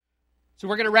So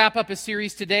we're going to wrap up a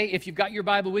series today. If you've got your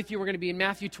Bible with you, we're going to be in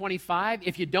Matthew 25.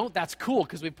 If you don't, that's cool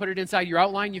because we put it inside your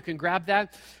outline. You can grab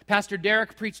that. Pastor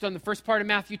Derek preached on the first part of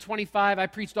Matthew 25. I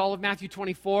preached all of Matthew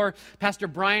 24. Pastor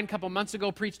Brian, a couple months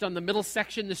ago, preached on the middle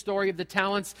section, the story of the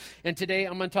talents. And today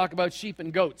I'm going to talk about sheep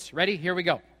and goats. Ready? Here we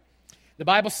go. The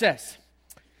Bible says,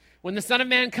 "When the Son of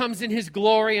Man comes in his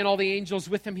glory and all the angels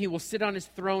with him, he will sit on his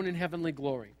throne in heavenly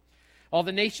glory. All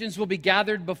the nations will be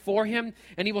gathered before him,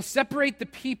 and he will separate the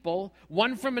people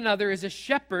one from another as a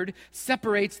shepherd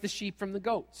separates the sheep from the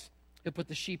goats. He'll put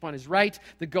the sheep on his right,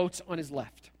 the goats on his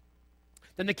left.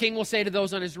 Then the king will say to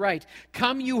those on his right,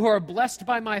 'Come, you who are blessed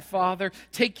by my Father,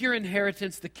 take your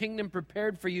inheritance, the kingdom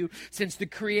prepared for you since the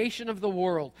creation of the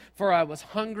world. For I was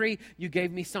hungry, you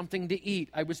gave me something to eat.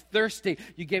 I was thirsty,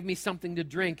 you gave me something to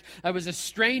drink. I was a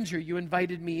stranger, you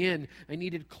invited me in. I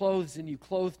needed clothes, and you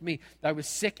clothed me. I was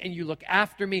sick, and you looked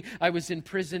after me. I was in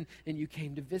prison, and you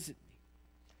came to visit me.'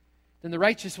 Then the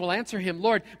righteous will answer him,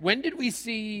 'Lord, when did we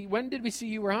see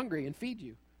you were hungry and feed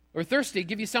you? Or thirsty,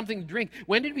 give you something to drink?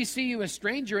 When did we see you a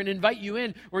stranger and invite you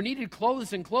in, or needed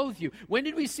clothes and clothe you? When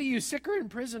did we see you sick or in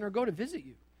prison or go to visit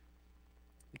you?'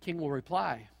 The king will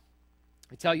reply,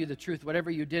 'I tell you the truth,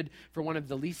 whatever you did for one of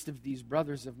the least of these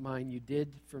brothers of mine, you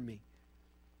did for me.'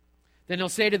 Then he'll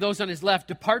say to those on his left,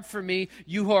 'Depart from me,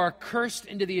 you who are cursed,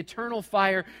 into the eternal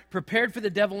fire prepared for the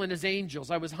devil and his angels.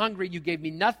 I was hungry, you gave me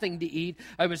nothing to eat.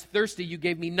 I was thirsty, you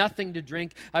gave me nothing to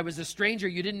drink. I was a stranger,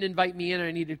 you didn't invite me in.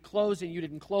 I needed clothes, and you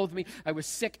didn't clothe me. I was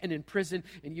sick and in prison,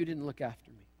 and you didn't look after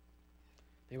me.'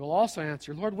 They will also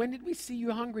answer, 'Lord, when did we see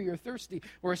you hungry or thirsty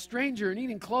or a stranger and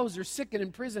needing clothes or sick and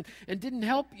in prison and didn't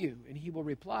help you?' And he will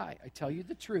reply, 'I tell you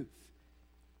the truth.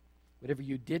 Whatever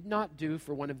you did not do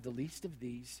for one of the least of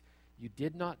these, you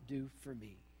did not do for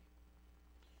me.'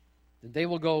 Then they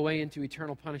will go away into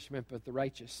eternal punishment, but the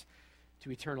righteous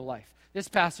to eternal life." This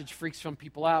passage freaks some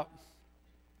people out.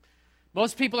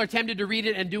 Most people are tempted to read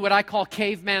it and do what I call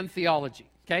caveman theology,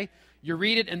 okay? You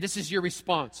read it and this is your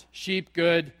response. Sheep,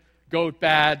 good. Goat,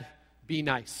 bad. Be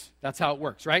nice. That's how it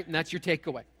works, right? And that's your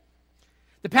takeaway.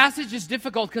 The passage is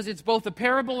difficult because it's both a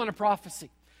parable and a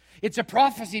prophecy. It's a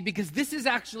prophecy because this is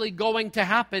actually going to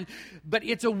happen, but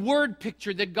it's a word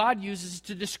picture that God uses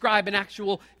to describe an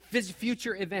actual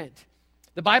future event.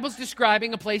 The Bible's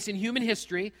describing a place in human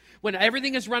history when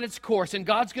everything has run its course and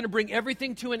God's going to bring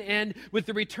everything to an end with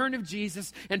the return of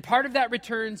Jesus, and part of that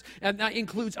returns and that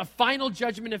includes a final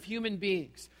judgment of human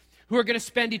beings who are going to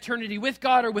spend eternity with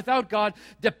God or without God,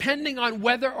 depending on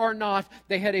whether or not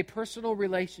they had a personal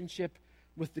relationship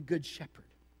with the Good Shepherd.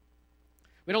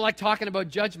 We don't like talking about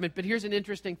judgment, but here's an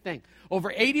interesting thing.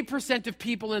 Over 80% of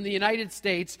people in the United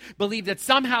States believe that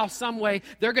somehow, some way,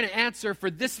 they're going to answer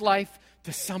for this life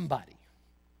to somebody.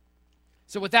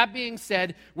 So with that being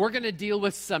said, we're going to deal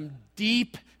with some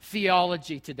deep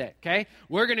theology today, okay?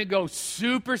 We're going to go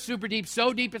super, super deep,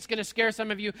 so deep it's going to scare some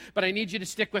of you, but I need you to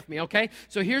stick with me, okay?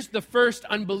 So here's the first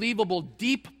unbelievable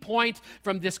deep point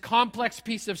from this complex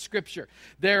piece of Scripture.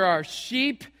 There are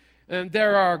sheep and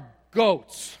there are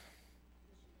goats.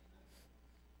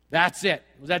 That's it.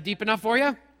 Was that deep enough for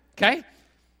you? Okay.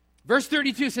 Verse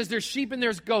 32 says there's sheep and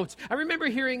there's goats. I remember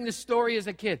hearing this story as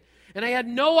a kid, and I had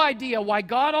no idea why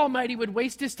God Almighty would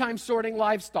waste his time sorting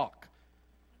livestock.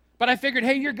 But I figured,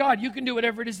 hey, you're God. You can do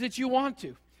whatever it is that you want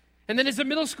to. And then as a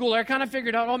middle schooler, I kind of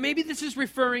figured out, oh, maybe this is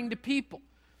referring to people.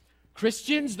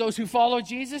 Christians, those who follow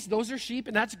Jesus, those are sheep,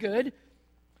 and that's good.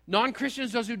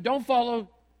 Non-Christians, those who don't follow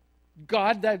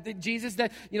God, Jesus,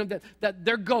 that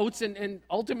they're goats, and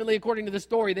ultimately, according to the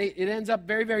story, it ends up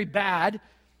very, very bad.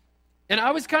 And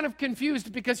I was kind of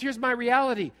confused because here's my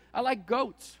reality. I like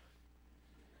goats.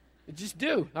 I just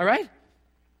do, all right?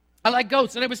 I like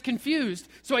goats, and I was confused.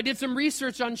 So I did some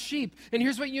research on sheep, and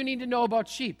here's what you need to know about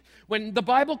sheep. When the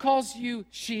Bible calls you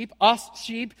sheep, us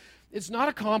sheep, it's not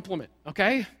a compliment,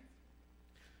 okay?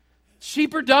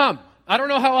 Sheep are dumb. I don't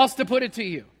know how else to put it to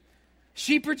you.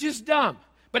 Sheep are just dumb.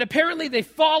 But apparently they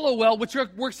follow well, which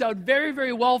works out very,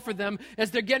 very well for them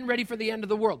as they're getting ready for the end of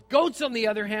the world. Goats, on the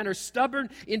other hand, are stubborn,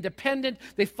 independent.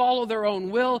 They follow their own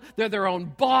will. They're their own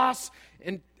boss.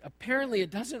 And apparently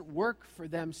it doesn't work for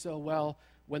them so well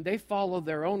when they follow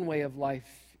their own way of life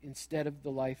instead of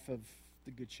the life of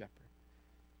the Good Shepherd.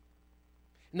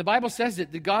 And the Bible says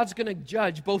that God's going to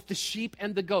judge both the sheep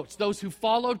and the goats, those who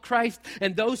followed Christ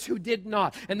and those who did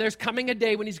not. And there's coming a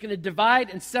day when he's going to divide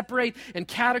and separate and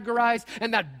categorize,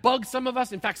 and that bugs some of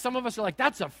us. In fact, some of us are like,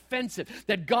 that's offensive,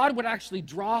 that God would actually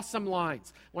draw some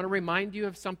lines. I want to remind you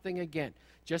of something again.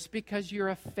 Just because you're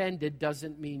offended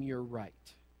doesn't mean you're right.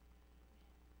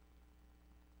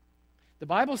 The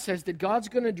Bible says that God's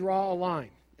going to draw a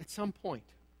line at some point.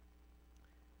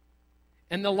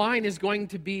 And the line is going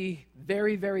to be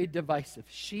very, very divisive.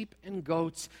 Sheep and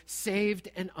goats, saved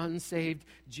and unsaved,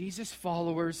 Jesus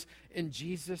followers and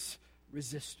Jesus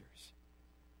resistors.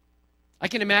 I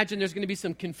can imagine there's going to be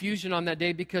some confusion on that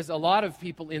day because a lot of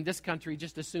people in this country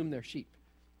just assume they're sheep.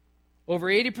 Over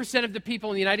 80% of the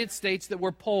people in the United States that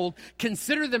were polled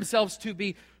consider themselves to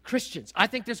be Christians. I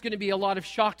think there's going to be a lot of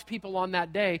shocked people on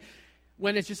that day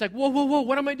when it's just like, whoa,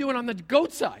 what am I doing on the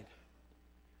goat side?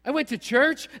 I went to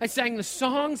church, I sang the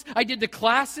songs, I did the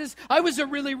classes, I was a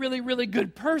really, really, really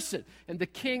good person. And the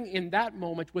king in that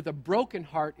moment with a broken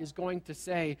heart is going to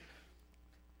say,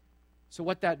 so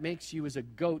what that makes you is a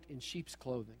goat in sheep's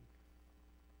clothing.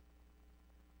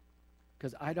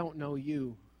 Because I don't know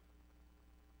you,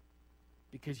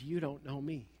 because you don't know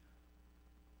me.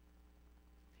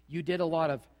 You did a lot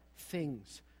of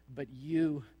things, but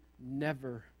you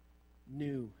never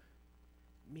knew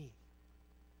me.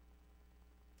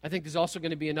 I think there's also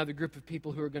going to be another group of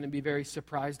people who are going to be very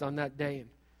surprised on that day.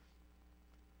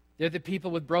 They're the people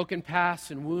with broken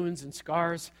pasts and wounds and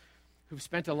scars who've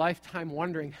spent a lifetime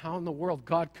wondering how in the world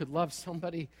God could love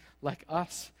somebody like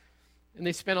us. And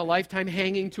they spent a lifetime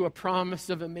hanging to a promise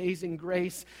of amazing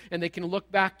grace. And they can look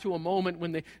back to a moment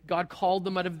when God called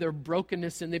them out of their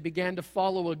brokenness and they began to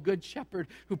follow a good shepherd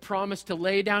who promised to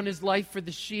lay down his life for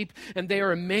the sheep. And they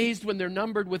are amazed when they're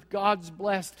numbered with God's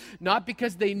blessed, not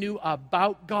because they knew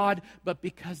about God, but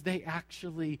because they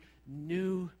actually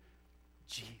knew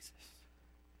Jesus.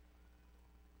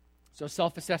 So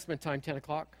self-assessment time, 10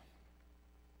 o'clock.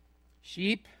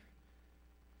 Sheep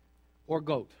or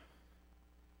goat?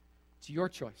 It's your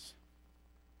choice.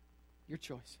 Your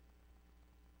choice.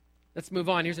 Let's move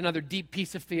on. Here's another deep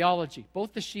piece of theology.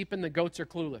 Both the sheep and the goats are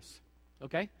clueless.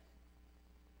 Okay?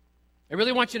 I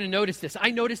really want you to notice this. I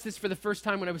noticed this for the first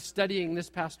time when I was studying this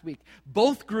past week.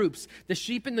 Both groups, the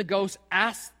sheep and the goats,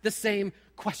 ask the same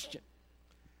question.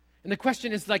 And the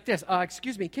question is like this.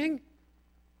 Excuse me, King?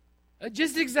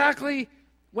 Just exactly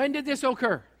when did this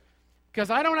occur? Because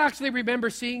I don't actually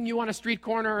remember seeing you on a street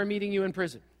corner or meeting you in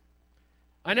prison.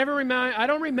 I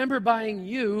don't remember buying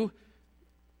you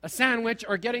a sandwich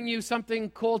or getting you something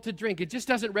cold to drink. It just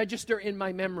doesn't register in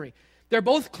my memory. They're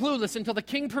both clueless until the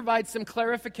king provides some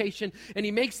clarification, and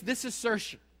he makes this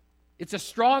assertion. It's a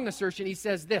strong assertion. He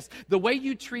says this: the way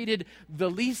you treated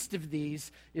the least of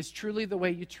these is truly the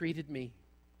way you treated me.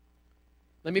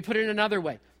 Let me put it another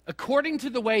way. According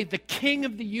to the way the king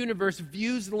of the universe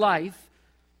views life,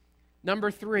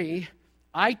 number 3,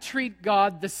 I treat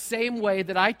God the same way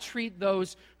that I treat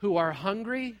those who are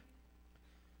hungry,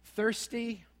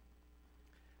 thirsty,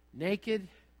 naked,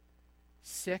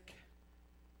 sick,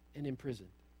 and imprisoned.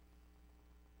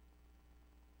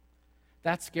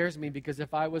 That scares me because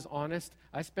if I was honest,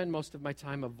 I spend most of my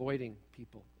time avoiding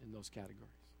people in those categories.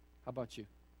 How about you?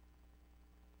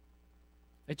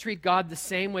 I treat God the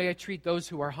same way I treat those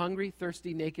who are hungry,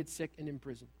 thirsty, naked, sick, and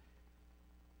imprisoned.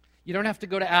 You don't have to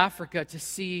go to Africa to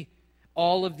see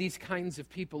all of these kinds of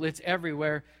people. It's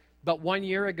everywhere. But 1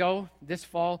 year ago, this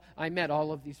fall, I met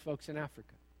all of these folks in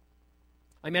Africa.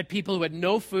 I met people who had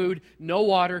no food, no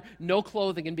water, no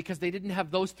clothing, and because they didn't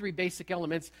have those 3 basic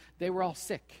elements, they were all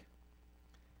sick.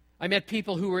 I met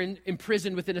people who were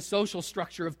imprisoned within a social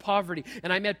structure of poverty,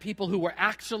 and I met people who were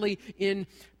actually in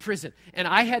prison. And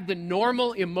I had the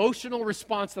normal emotional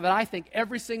response that I think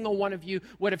every single one of you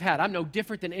would have had. I'm no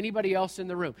different than anybody else in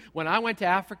the room. When I went to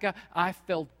Africa, I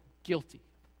felt guilty.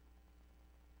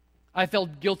 I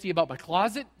felt guilty about my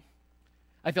closet.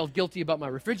 I felt guilty about my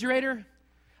refrigerator.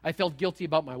 I felt guilty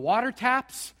about my water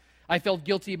taps. I felt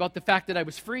guilty about the fact that I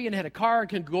was free and had a car and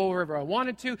could go wherever I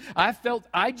wanted to.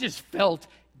 I just felt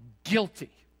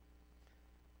guilty.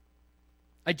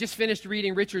 I just finished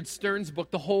reading Richard Stern's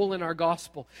book, The Hole in Our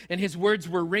Gospel, and his words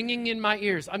were ringing in my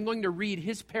ears. I'm going to read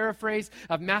his paraphrase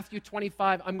of Matthew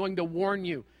 25. I'm going to warn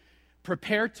you.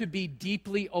 Prepare to be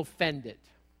deeply offended.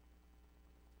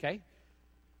 Okay?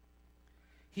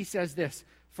 He says this: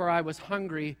 for I was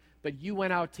hungry, but you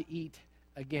went out to eat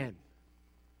again.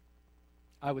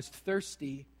 I was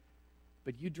thirsty,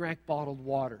 but you drank bottled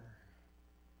water.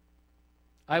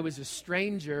 I was a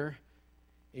stranger,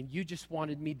 and you just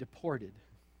wanted me deported.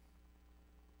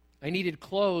 I needed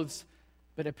clothes,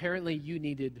 but apparently you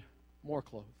needed more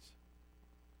clothes.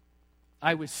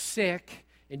 I was sick,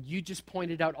 and you just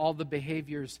pointed out all the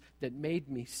behaviors that made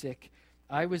me sick.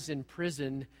 I was in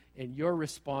prison, and your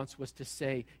response was to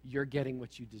say, you're getting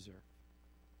what you deserve.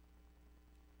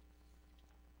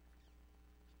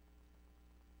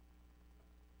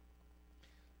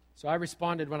 So I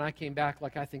responded when I came back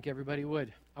like I think everybody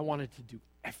would. I wanted to do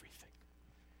everything.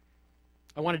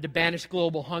 I wanted to banish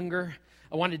global hunger.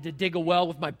 I wanted to dig a well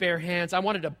with my bare hands. I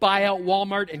wanted to buy out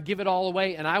Walmart and give it all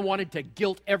away, and I wanted to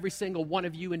guilt every single one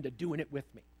of you into doing it with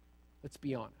me. Let's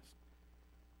be honest.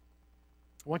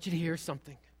 I want you to hear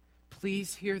something.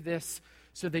 Please hear this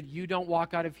so that you don't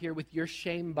walk out of here with your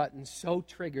shame button so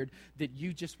triggered that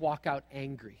you just walk out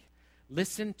angry.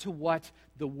 Listen to what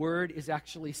the word is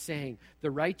actually saying.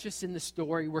 The righteous in the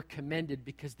story were commended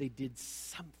because they did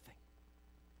something.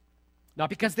 Not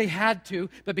because they had to,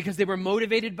 but because they were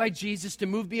motivated by Jesus to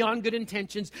move beyond good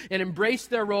intentions and embrace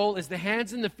their role as the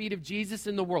hands and the feet of Jesus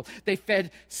in the world. They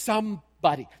fed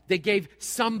somebody. They gave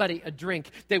somebody a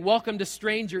drink. They welcomed a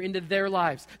stranger into their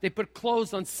lives. They put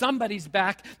clothes on somebody's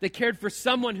back. They cared for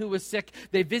someone who was sick.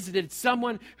 They visited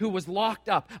someone who was locked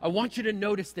up. I want you to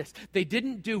notice this. They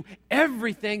didn't do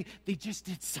everything. They just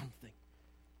did something.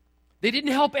 They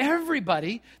didn't help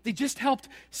everybody. They just helped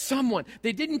someone.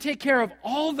 They didn't take care of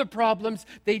all the problems.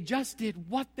 They just did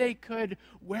what they could,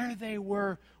 where they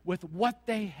were, with what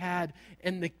they had.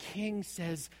 And the king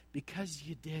says, because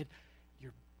you did,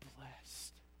 you're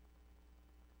blessed.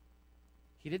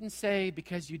 He didn't say,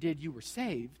 because you did, you were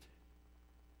saved.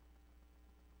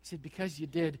 He said, because you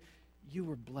did, you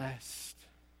were blessed.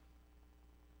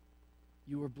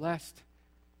 You were blessed.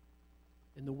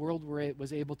 And the world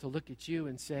was able to look at you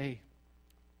and say,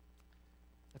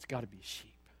 that's got to be a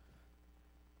sheep.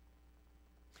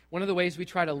 One of the ways we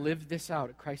try to live this out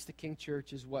at Christ the King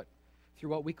Church is through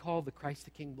what we call the Christ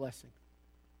the King blessing.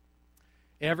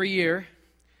 Every year,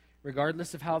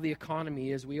 regardless of how the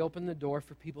economy is, we open the door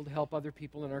for people to help other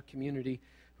people in our community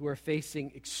who are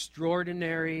facing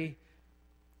extraordinary,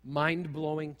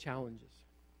 mind-blowing challenges.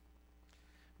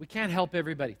 We can't help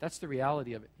everybody. That's the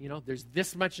reality of it. You know, there's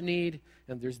this much need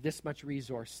and there's this much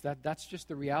resource. That's just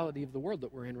the reality of the world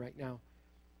that we're in right now.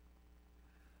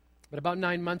 But about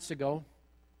 9 months ago,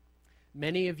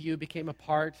 many of you became a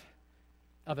part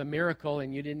of a miracle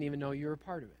and you didn't even know you were a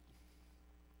part of it.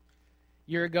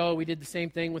 A year ago, we did the same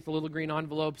thing with the little green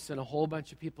envelopes, and a whole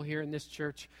bunch of people here in this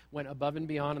church went above and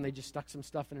beyond, and they just stuck some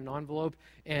stuff in an envelope.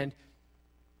 And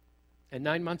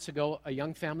 9 months ago, a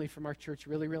young family from our church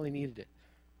really, really needed it.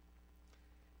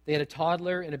 They had a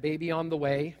toddler and a baby on the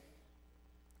way.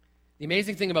 The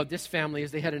amazing thing about this family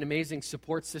is they had an amazing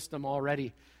support system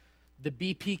already. The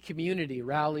BP community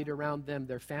rallied around them.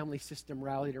 Their family system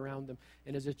rallied around them.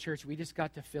 And as a church, we just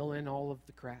got to fill in all of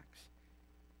the cracks.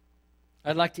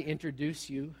 I'd like to introduce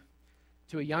you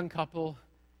to a young couple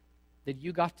that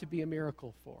you got to be a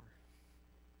miracle for.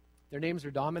 Their names are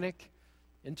Dominic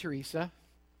and Teresa.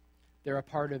 They're a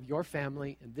part of your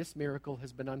family, and this miracle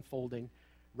has been unfolding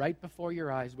right before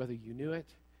your eyes, whether you knew it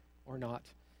or not.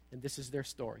 And this is their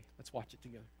story. Let's watch it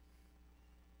together.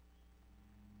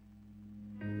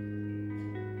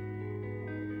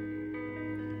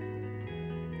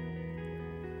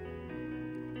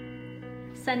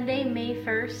 Sunday, May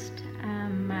 1st,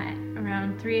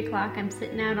 around 3 o'clock, I'm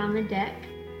sitting out on the deck,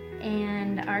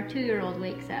 and our 2-year-old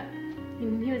wakes up. He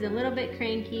was a little bit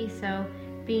cranky, so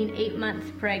being 8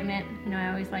 months pregnant, I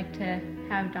always like to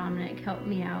have Dominic help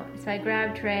me out. So I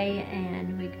grabbed Trey,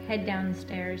 and we head down the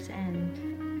stairs,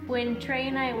 and when Trey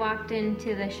and I walked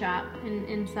into the shop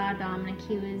and saw Dominic,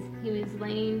 he was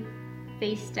laying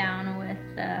face down with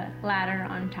the ladder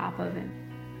on top of him.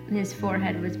 His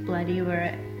forehead was bloody where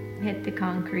it hit the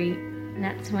concrete, and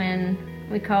that's when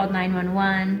we called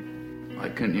 911. I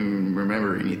couldn't even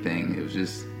remember anything. It was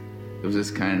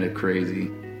just kind of crazy.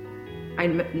 I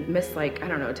missed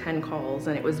 10 calls,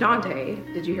 and it was Dante.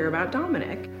 Did you hear about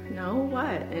Dominic? No,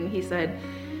 what? And he said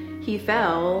he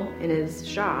fell in his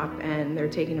shop and they're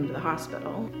taking him to the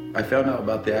hospital. I found out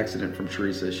about the accident from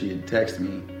Teresa. She had texted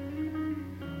me.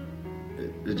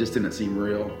 It just didn't seem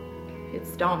real.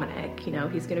 It's Dominic,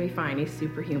 he's going to be fine. He's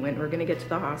superhuman. We're going to get to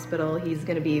the hospital. He's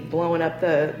going to be blowing up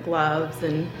the gloves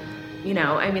and,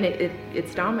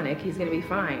 it's Dominic. He's going to be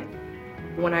fine.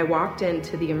 When I walked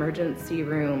into the emergency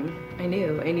room, I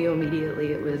knew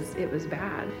immediately it was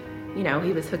bad.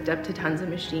 He was hooked up to tons of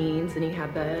machines and he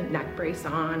had the neck brace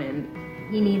on and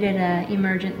he needed an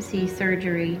emergency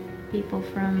surgery. People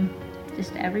from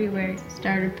just everywhere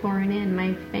started pouring in.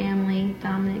 My family,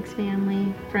 Dominic's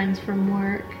family, friends from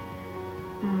work.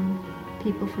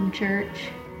 People from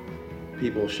church.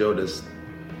 People showed us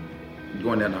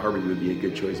going down to Harborview would be a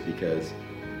good choice because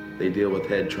they deal with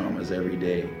head traumas every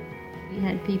day. We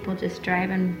had people just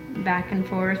driving back and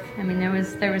forth.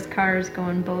 There was cars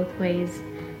going both ways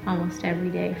almost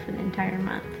every day for the entire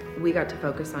month. We got to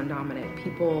focus on Dominic.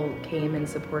 People came and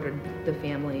supported the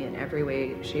family in every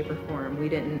way, shape, or form. We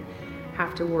didn't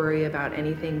have to worry about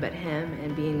anything but him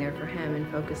and being there for him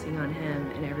and focusing on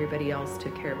him, and everybody else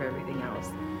took care of everything else.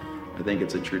 I think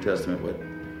it's a true testament what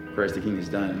Christ the King has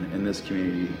done in this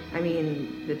community. I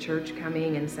mean, the church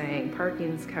coming and saying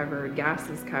parking's covered, gas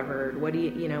is covered, what do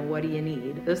you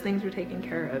need? Those things were taken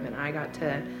care of, and I got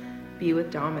to be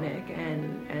with Dominic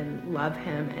and love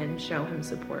him and show him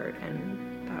support,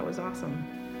 and that was awesome.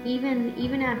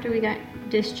 Even after we got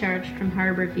discharged from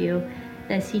Harborview,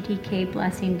 the CTK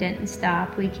blessing didn't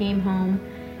stop. We came home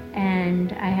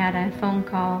and I had a phone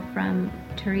call from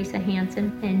Teresa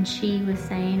Hansen, and she was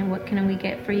saying, what can we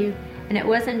get for you? And it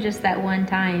wasn't just that one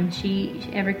time. She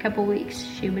every couple weeks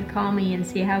she would call me and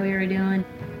see how we were doing.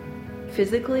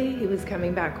 Physically, he was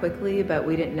coming back quickly, but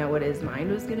we didn't know what his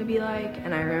mind was going to be like.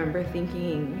 And I remember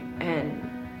thinking and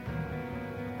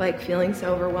like feeling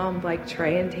so overwhelmed, like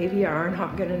Trey and Tavia are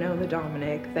not going to know the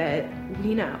Dominic that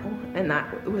we know. And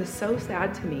that was so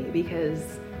sad to me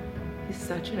because he's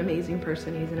such an amazing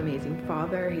person. He's an amazing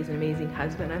father. He's an amazing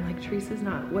husband. I'm like, Teresa's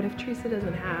not. What if Teresa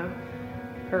doesn't have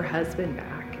her husband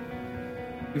back?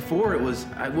 Before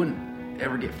I wouldn't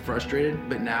ever get frustrated,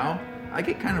 but now I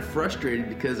get kind of frustrated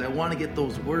because I want to get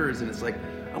those words, and it's like,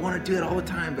 I want to do it all the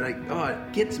time, but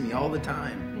it gets me all the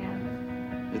time.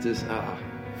 Yeah. It's just,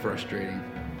 frustrating.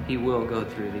 He will go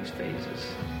through these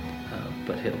phases,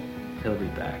 but he'll be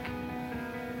back.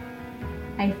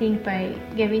 I think by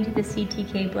giving to the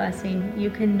CTK blessing, you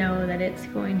can know that it's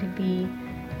going to be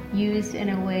used in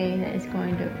a way that is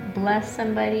going to bless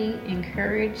somebody,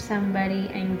 encourage somebody,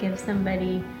 and give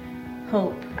somebody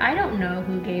hope. I don't know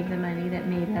who gave the money that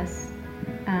made us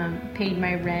paid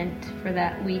my rent for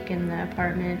that week in the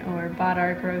apartment or bought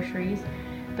our groceries,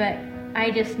 but I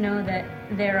just know that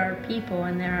there are people,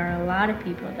 and there are a lot of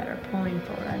people that are pulling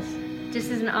for us.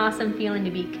 Just is an awesome feeling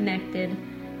to be connected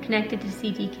to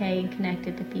CTK and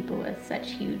connected to people with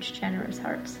such huge, generous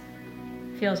hearts.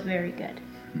 Feels very good.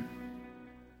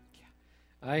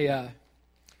 I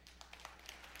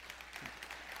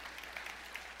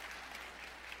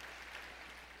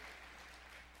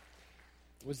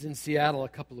was in Seattle a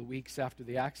couple of weeks after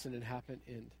the accident happened,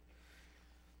 and it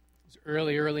was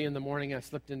early in the morning. I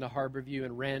slipped into Harborview,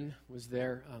 and Ren was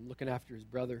there looking after his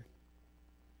brother.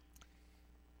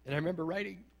 And I remember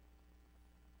writing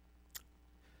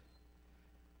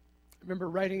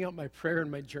out my prayer in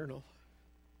my journal.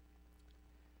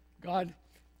 God,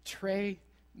 Trey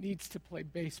needs to play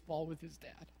baseball with his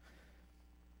dad.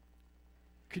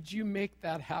 Could you make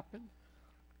that happen?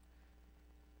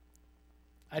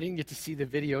 I didn't get to see the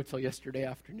video till yesterday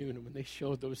afternoon, and when they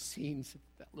showed those scenes of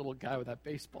that little guy with that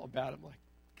baseball bat, I'm like,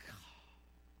 God.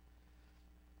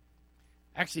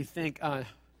 I actually think,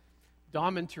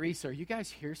 Dom and Teresa, are you guys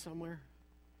here somewhere?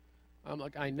 I'm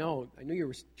like, I knew you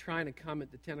were trying to come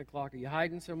at the 10 o'clock. Are you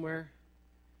hiding somewhere?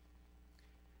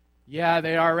 Yeah,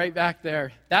 they are right back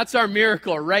there. That's our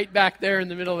miracle, right back there in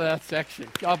the middle of that section.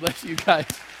 God bless you guys.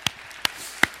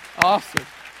 Awesome.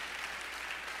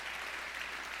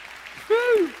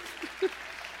 Woo!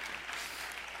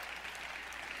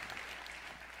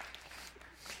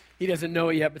 He doesn't know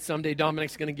it yet, but someday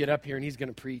Dominic's going to get up here and he's going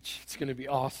to preach. It's going to be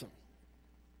awesome.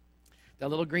 That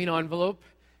little green envelope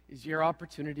is your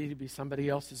opportunity to be somebody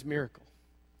else's miracle.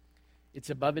 It's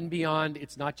above and beyond.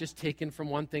 It's not just taken from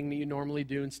one thing that you normally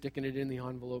do and sticking it in the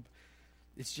envelope.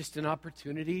 It's just an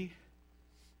opportunity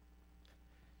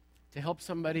to help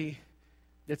somebody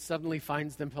that suddenly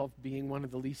finds themselves being one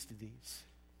of the least of these.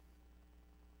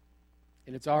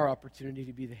 And it's our opportunity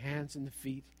to be the hands and the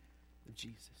feet of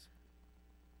Jesus.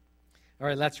 All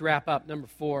right, let's wrap up. Number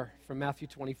 4 from Matthew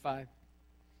 25.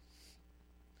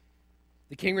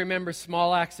 The king remembers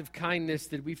small acts of kindness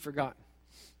that we've forgotten.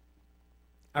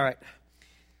 All right.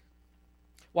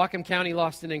 Whatcom County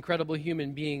lost an incredible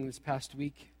human being this past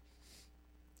week.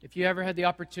 If you ever had the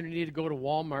opportunity to go to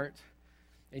Walmart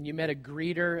and you met a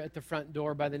greeter at the front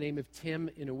door by the name of Tim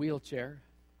in a wheelchair,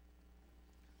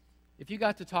 if you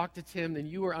got to talk to Tim, then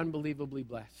you were unbelievably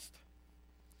blessed.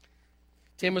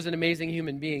 Tim was an amazing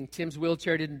human being. Tim's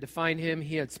wheelchair didn't define him.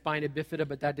 He had spina bifida,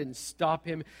 but that didn't stop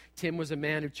him. Tim was a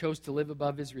man who chose to live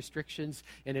above his restrictions.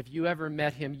 And if you ever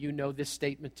met him, you know this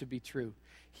statement to be true.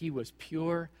 He was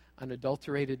pure,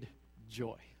 unadulterated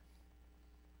joy.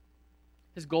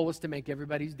 His goal was to make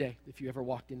everybody's day if you ever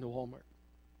walked into Walmart.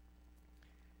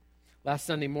 Last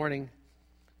Sunday morning,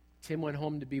 Tim went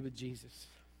home to be with Jesus.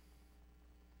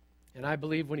 And I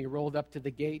believe when he rolled up to the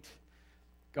gate,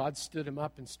 God stood him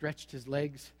up and stretched his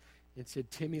legs and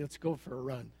said, Timmy, let's go for a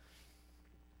run.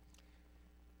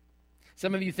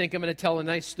 Some of you think I'm going to tell a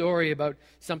nice story about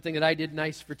something that I did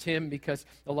nice for Tim, because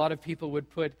a lot of people would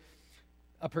put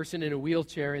a person in a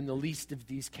wheelchair in the least of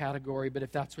these categories, but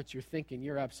if that's what you're thinking,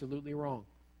 you're absolutely wrong.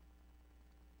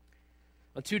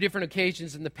 On 2 different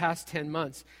occasions in the past 10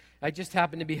 months, I just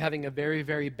happened to be having a very,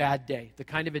 very bad day. The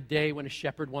kind of a day when a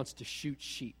shepherd wants to shoot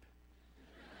sheep.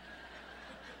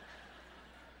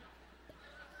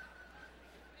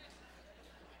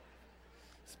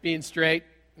 Just being straight,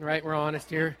 right? We're honest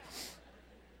here.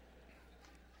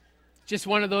 Just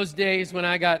one of those days when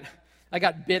I got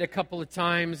bit a couple of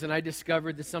times, and I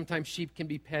discovered that sometimes sheep can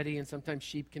be petty and sometimes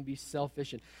sheep can be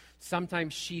selfish, and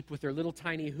sometimes sheep with their little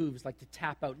tiny hooves like to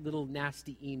tap out little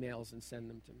nasty emails and send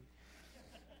them to me.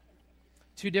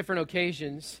 2 different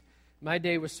occasions, my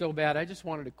day was so bad I just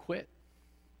wanted to quit.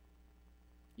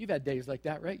 You've had days like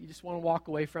that, right? You just want to walk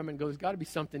away from it and go, there's got to be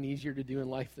something easier to do in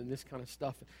life than this kind of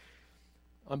stuff.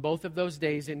 On both of those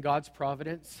days, in God's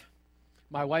providence,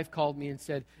 my wife called me and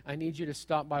said, I need you to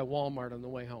stop by Walmart on the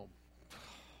way home.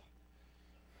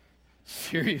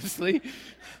 Seriously?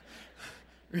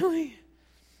 Really?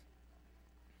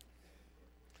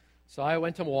 So I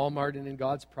went to Walmart, and in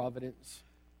God's providence,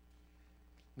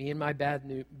 me and my bad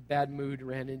mood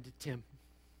ran into Tim.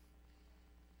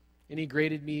 And he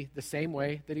greeted me the same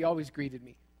way that he always greeted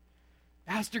me.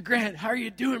 Pastor Grant, how are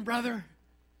you doing, brother?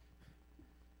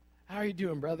 How are you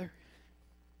doing, brother?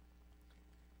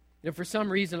 And for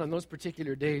some reason on those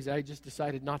particular days, I just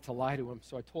decided not to lie to him.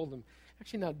 So I told him,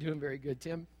 actually not doing very good,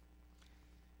 Tim.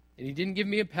 And he didn't give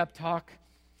me a pep talk.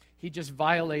 He just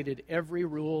violated every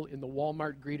rule in the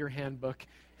Walmart greeter handbook.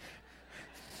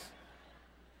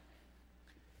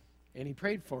 And he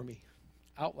prayed for me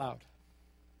out loud.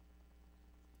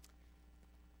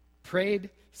 Prayed,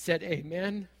 said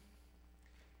amen,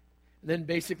 and then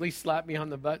basically slapped me on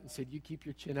the butt and said, you keep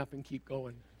your chin up and keep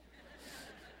going.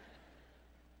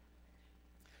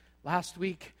 Last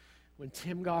week, when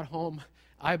Tim got home,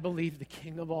 I believe the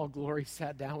King of all glory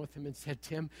sat down with him and said,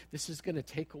 Tim, this is going to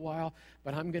take a while,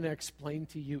 but I'm going to explain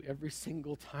to you every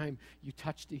single time you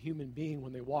touched a human being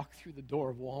when they walk through the door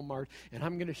of Walmart, and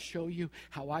I'm going to show you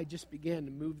how I just began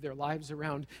to move their lives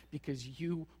around because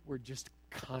you were just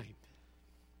kind.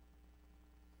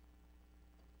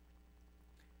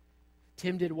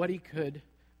 Tim did what he could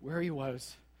where he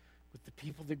was with the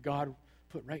people that God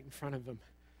put right in front of him.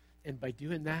 And by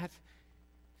doing that,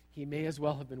 he may as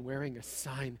well have been wearing a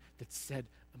sign that said,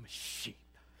 I'm a sheep.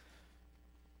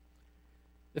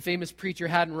 The famous preacher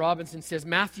Haddon Robinson says,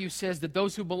 Matthew says that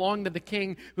those who belong to the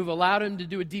King, who've allowed him to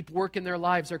do a deep work in their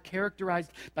lives, are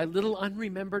characterized by little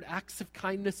unremembered acts of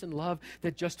kindness and love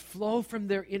that just flow from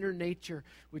their inner nature,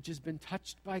 which has been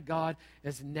touched by God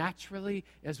as naturally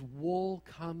as wool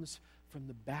comes from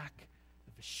the back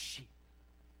of a sheep.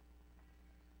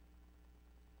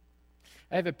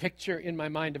 I have a picture in my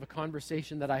mind of a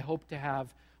conversation that I hope to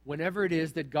have whenever it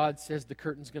is that God says the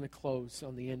curtain's going to close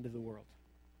on the end of the world.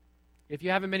 If you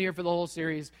haven't been here for the whole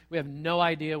series, we have no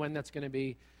idea when that's going to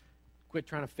be. Quit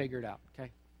trying to figure it out,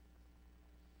 okay?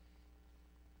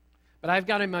 But I've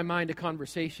got in my mind a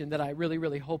conversation that I really,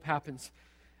 really hope happens.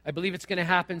 I believe it's going to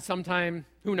happen sometime,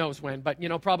 who knows when, but,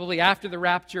 probably after the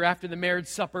rapture, after the marriage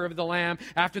supper of the Lamb,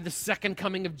 after the second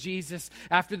coming of Jesus,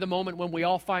 after the moment when we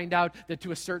all find out that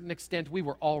to a certain extent we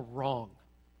were all wrong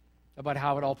about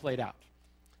how it all played out.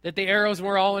 That the arrows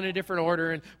were all in a different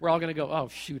order and we're all going to go, oh,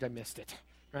 shoot, I missed it,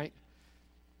 right?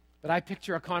 But I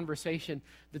picture a conversation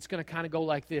that's going to kind of go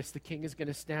like this. The King is going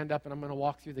to stand up and I'm going to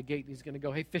walk through the gate and he's going to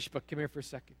go, hey, Fishbook, come here for a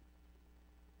second.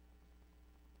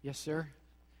 Yes, sir?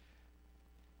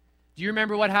 Do you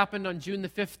remember what happened on June the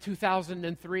 5th,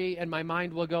 2003? And my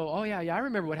mind will go, oh, yeah, I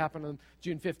remember what happened on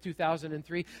June 5th,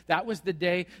 2003. That was the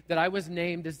day that I was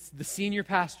named as the senior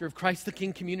pastor of Christ the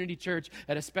King Community Church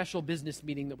at a special business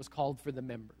meeting that was called for the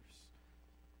members.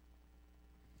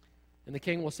 And the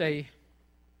King will say,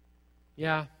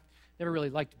 yeah, never really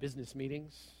liked business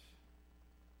meetings.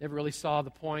 Never really saw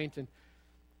the point. And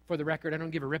for the record, I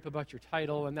don't give a rip about your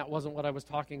title, and that wasn't what I was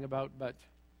talking about, but...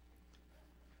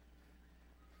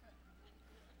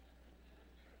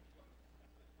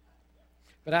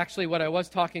 But actually what I was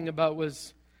talking about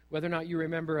was whether or not you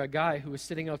remember a guy who was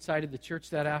sitting outside of the church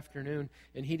that afternoon,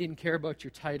 and he didn't care about your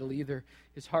title either.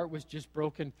 His heart was just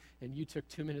broken, and you took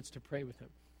 2 minutes to pray with him.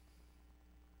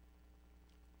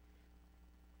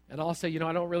 And I'll say,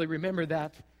 I don't really remember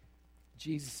that,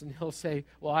 Jesus. And he'll say,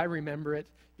 well, I remember it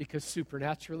because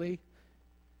supernaturally,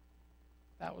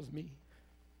 that was me.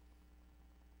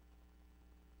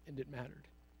 And it mattered.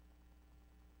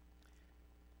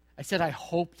 I said, I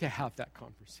hope to have that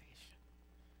conversation.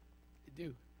 I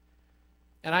do.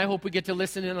 And I hope we get to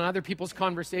listen in on other people's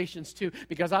conversations too,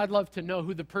 because I'd love to know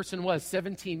who the person was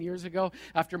 17 years ago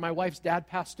after my wife's dad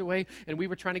passed away and we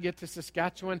were trying to get to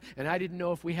Saskatchewan and I didn't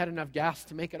know if we had enough gas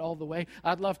to make it all the way.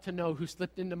 I'd love to know who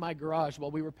slipped into my garage while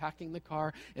we were packing the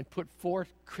car and put 4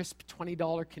 crisp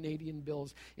 $20 Canadian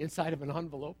bills inside of an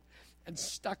envelope and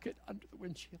stuck it under the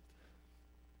windshield.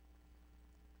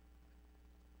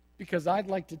 Because I'd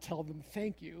like to tell them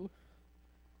thank you,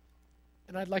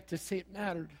 and I'd like to say it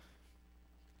mattered.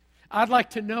 I'd like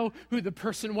to know who the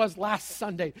person was last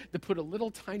Sunday that put a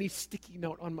little tiny sticky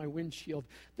note on my windshield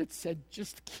that said,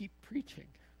 just keep preaching.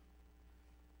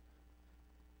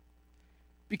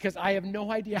 Because I have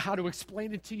no idea how to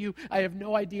explain it to you. I have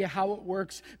no idea how it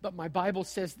works, but my Bible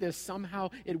says this.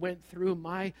 Somehow it went through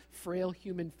my frail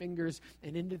human fingers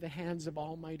and into the hands of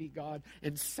Almighty God.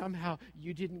 And somehow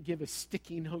you didn't give a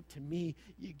sticky note to me.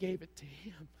 You gave it to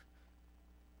Him.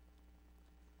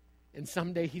 And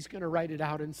someday He's going to write it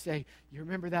out and say, you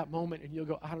remember that moment? And you'll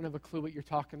go, I don't have a clue what you're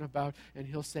talking about. And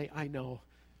He'll say, I know,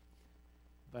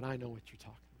 but I know what you're talking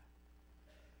about.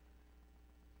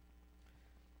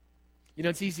 You know,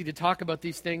 it's easy to talk about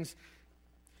these things,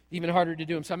 even harder to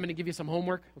do them. So I'm going to give you some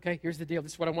homework, okay? Here's the deal.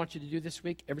 This is what I want you to do this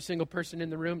week. Every single person in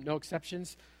the room, no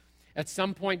exceptions. At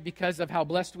some point, because of how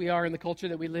blessed we are in the culture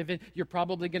that we live in, you're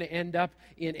probably going to end up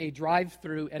in a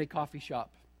drive-through at a coffee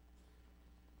shop.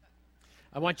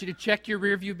 I want you to check your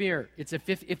rearview mirror. If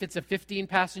it's a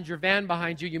 15-passenger van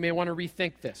behind you, you may want to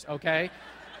rethink this, okay?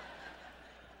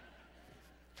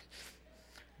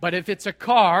 But if it's a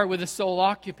car with a sole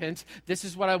occupant, this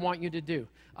is what I want you to do.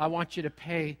 I want you to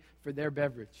pay for their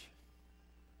beverage.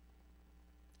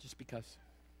 Just because.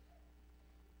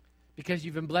 Because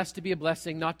you've been blessed to be a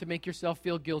blessing, not to make yourself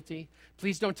feel guilty.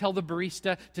 Please don't tell the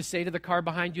barista to say to the car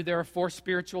behind you, there are 4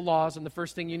 spiritual laws, and the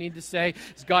first thing you need to say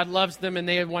is God loves them and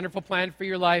they have a wonderful plan for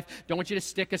your life. Don't want you to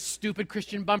stick a stupid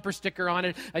Christian bumper sticker on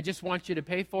it. I just want you to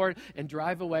pay for it and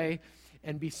drive away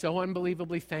and be so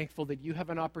unbelievably thankful that you have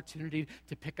an opportunity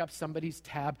to pick up somebody's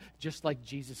tab just like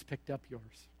Jesus picked up yours.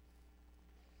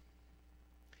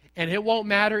 And it won't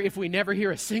matter if we never hear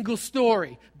a single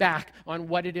story back on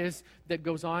what it is that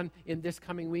goes on in this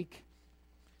coming week,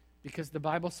 because the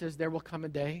Bible says there will come a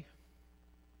day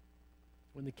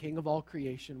when the King of all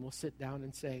creation will sit down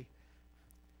and say,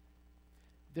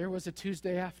 there was a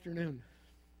Tuesday afternoon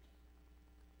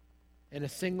and a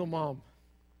single mom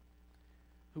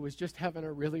who was just having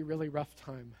a really, really rough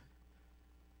time.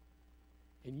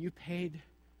 And you paid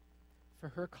for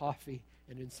her coffee,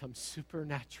 and in some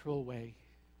supernatural way,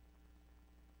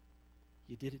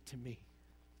 you did it to me.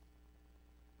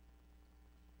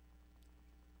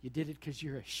 You did it because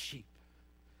you're a sheep.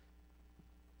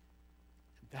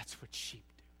 And that's what sheep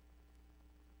do.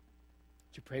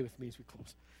 Would you pray with me as we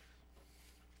close?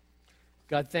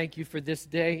 God, thank you for this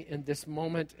day and this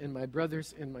moment, and my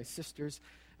brothers and my sisters.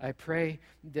 I pray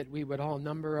that we would all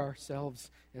number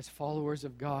ourselves as followers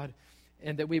of God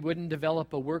and that we wouldn't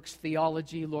develop a works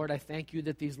theology. Lord, I thank you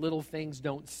that these little things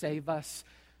don't save us.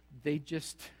 They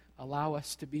just allow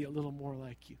us to be a little more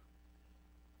like you.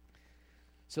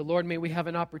 So, Lord, may we have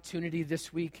an opportunity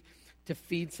this week to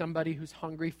feed somebody who's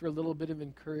hungry for a little bit of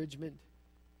encouragement,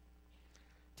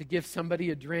 to give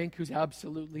somebody a drink who's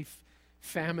absolutely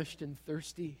famished and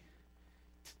thirsty,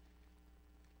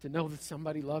 to know that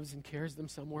somebody loves and cares them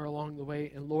somewhere along the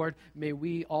way. And Lord, may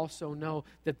we also know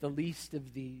that the least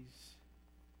of these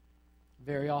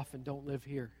very often don't live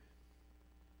here.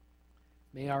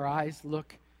 May our eyes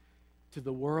look to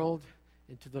the world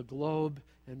and to the globe,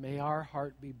 and may our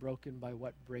heart be broken by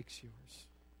what breaks yours.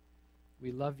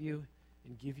 We love you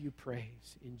and give you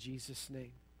praise in Jesus'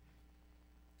 name.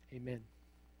 Amen.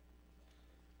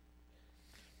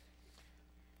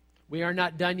 We are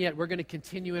not done yet. We're going to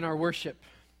continue in our worship.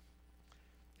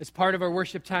 As part of our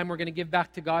worship time, we're going to give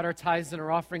back to God our tithes and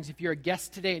our offerings. If you're a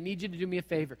guest today, I need you to do me a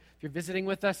favor. If you're visiting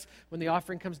with us, when the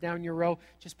offering comes down your row,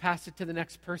 just pass it to the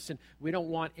next person. We don't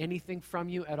want anything from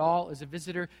you at all as a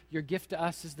visitor. Your gift to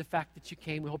us is the fact that you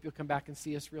came. We hope you'll come back and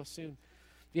see us real soon.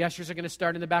 The ushers are going to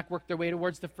start in the back, work their way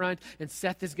towards the front, and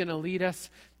Seth is going to lead us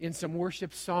in some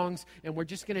worship songs, and we're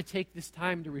just going to take this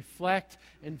time to reflect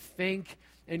and think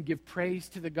and give praise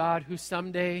to the God who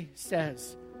someday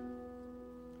says,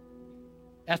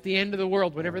 at the end of the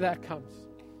world, whenever that comes,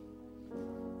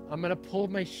 I'm going to pull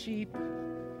my sheep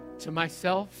to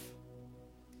myself.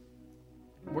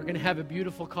 We're going to have a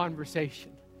beautiful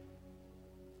conversation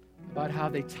about how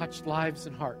they touched lives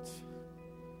and hearts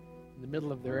in the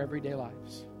middle of their everyday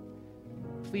lives.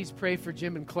 Please pray for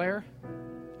Jim and Claire.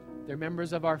 They're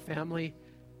members of our family.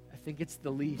 I think it's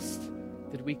the least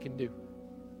that we can do.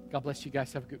 God bless you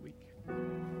guys. Have a good week.